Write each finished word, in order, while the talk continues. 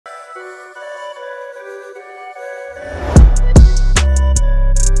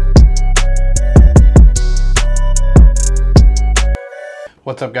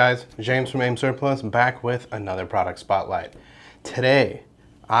What's up guys, James from AimSurplus back with another product spotlight. Today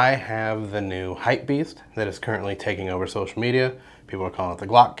I have the new hype beast that is currently taking over social media. People are calling it the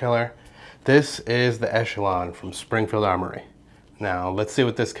Glock Killer. This is the Echelon from Springfield Armory. Now let's see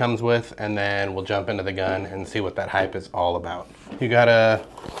what this comes with and then we'll jump into the gun and see what that hype is all about. You got a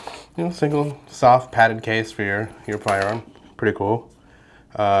single soft padded case for your firearm, pretty cool.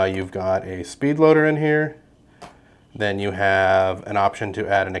 You've got a speed loader in here. Then you have an option to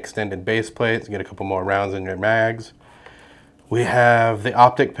add an extended base plate to get a couple more rounds in your mags. We have the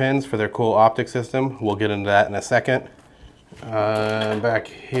optic pins for their cool optic system. We'll get into that in a second. Back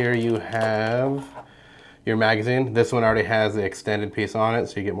here you have your magazine. This one already has the extended piece on it,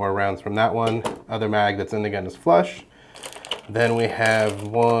 so you get more rounds from that one. Other mag that's in the gun is flush. Then we have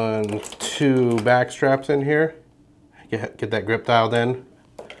 2 back straps in here. Get that grip dialed in.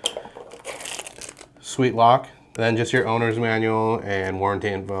 Sweet lock. Then just your owner's manual and warranty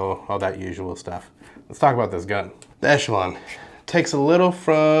info, all that usual stuff. Let's talk about this gun. The Echelon takes a little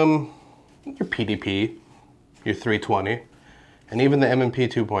from your PDP, your 320, and even the M&P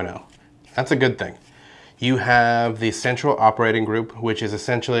 2.0. That's a good thing. You have the central operating group, which is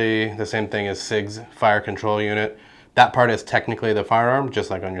essentially the same thing as SIG's fire control unit. That part is technically the firearm, just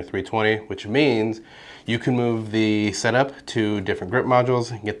like on your 320, which means you can move the setup to different grip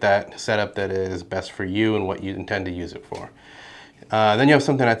modules and get that setup that is best for you and what you intend to use it for. Then you have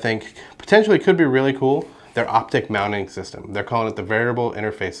something I think potentially could be really cool, their optic mounting system. They're calling it the variable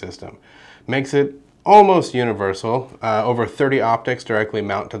interface system. Makes it almost universal. Over 30 optics directly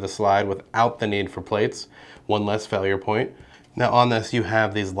mount to the slide without the need for plates, one less failure point. Now on this you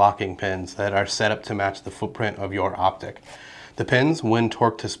have these locking pins that are set up to match the footprint of your optic. The pins, when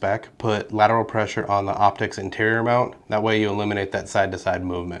torqued to spec, put lateral pressure on the optic's interior mount. That way you eliminate that side-to-side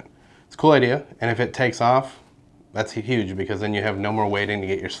movement. It's a cool idea, and if it takes off, that's huge because then you have no more waiting to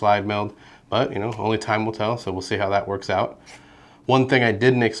get your slide milled. But, only time will tell, so we'll see how that works out. One thing I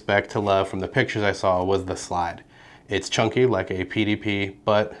didn't expect to love from the pictures I saw was the slide. It's chunky like a PDP,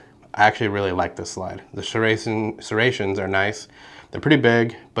 but I actually really like this slide. The serrations are nice. They're pretty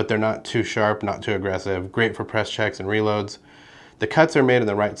big, but they're not too sharp, not too aggressive. Great for press checks and reloads. The cuts are made in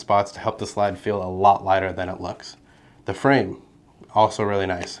the right spots to help the slide feel a lot lighter than it looks. The frame, also really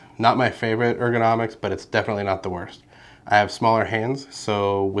nice. Not my favorite ergonomics, but it's definitely not the worst. I have smaller hands,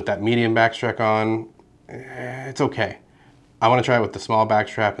 so with that medium backstrap on, it's okay. I want to try it with the small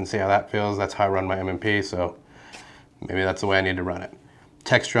backstrap and see how that feels. That's how I run my M&P, so maybe that's the way I need to run it.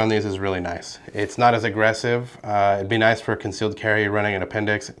 Texture on these is really nice. It's not as aggressive. It'd be nice for a concealed carry running an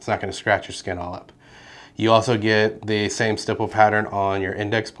appendix. It's not going to scratch your skin all up. You also get the same stipple pattern on your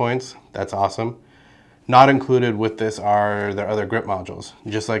index points. That's awesome. Not included with this are their other grip modules.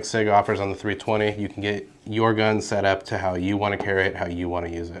 Just like SIG offers on the 320, you can get your gun set up to how you want to carry it, how you want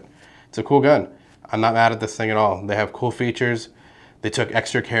to use it. It's a cool gun. I'm not mad at this thing at all. They have cool features. They took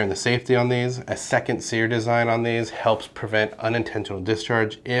extra care in the safety on these. A second sear design on these helps prevent unintentional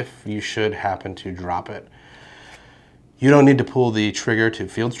discharge if you should happen to drop it. You don't need to pull the trigger to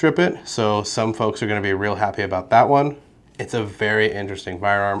field strip it, so some folks are going to be real happy about that one. It's a very interesting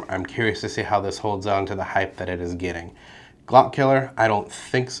firearm. I'm curious to see how this holds on to the hype that it is getting. Glock Killer, I don't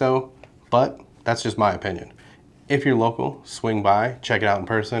think so, but that's just my opinion. If you're local, swing by, check it out in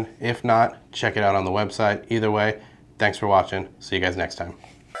person. If not, check it out on the website. Either way, thanks for watching. See you guys next time.